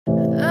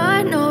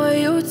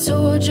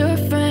told your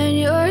friend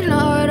you're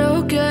not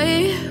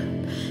okay?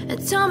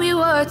 And tell me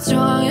what's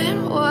wrong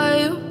and why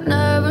you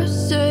never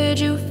said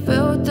you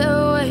felt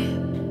that way.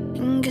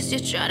 And guess you're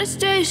trying to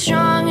stay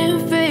strong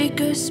and fake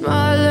a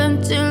smile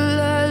until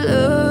I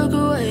look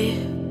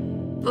away.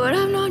 But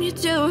I've known you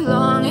too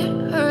long,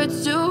 it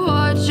hurts to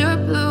watch your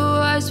blue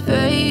eyes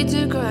fade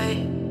to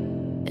gray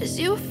as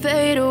you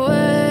fade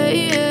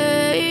away,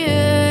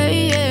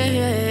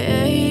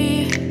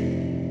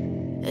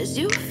 as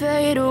you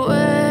fade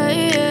away.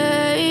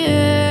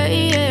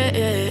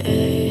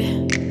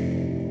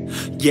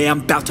 Yeah,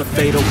 I'm about to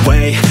fade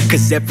away,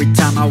 cause every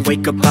time I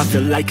wake up I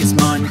feel like it's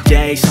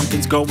Monday.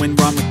 Something's going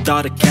wrong with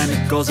all the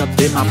chemicals up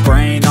in my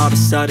brain. All of a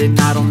sudden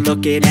I don't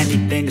look at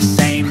anything the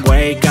same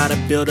way. Got a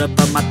build up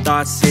of my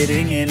thoughts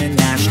sitting in an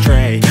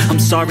ashtray. I'm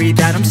sorry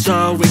that I'm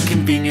so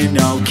inconvenient,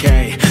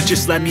 okay?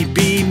 Just let me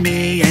be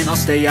me and I'll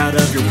stay out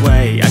of your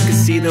way. I can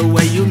see the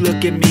way you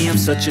look at me, I'm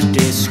such a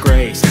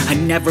disgrace. I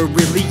never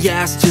really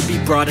asked to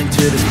be brought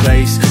into this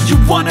place. You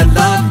wanna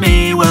love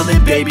me? Well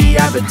then baby,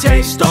 have a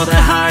taste. All the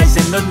highs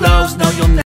and the lows, no you'll never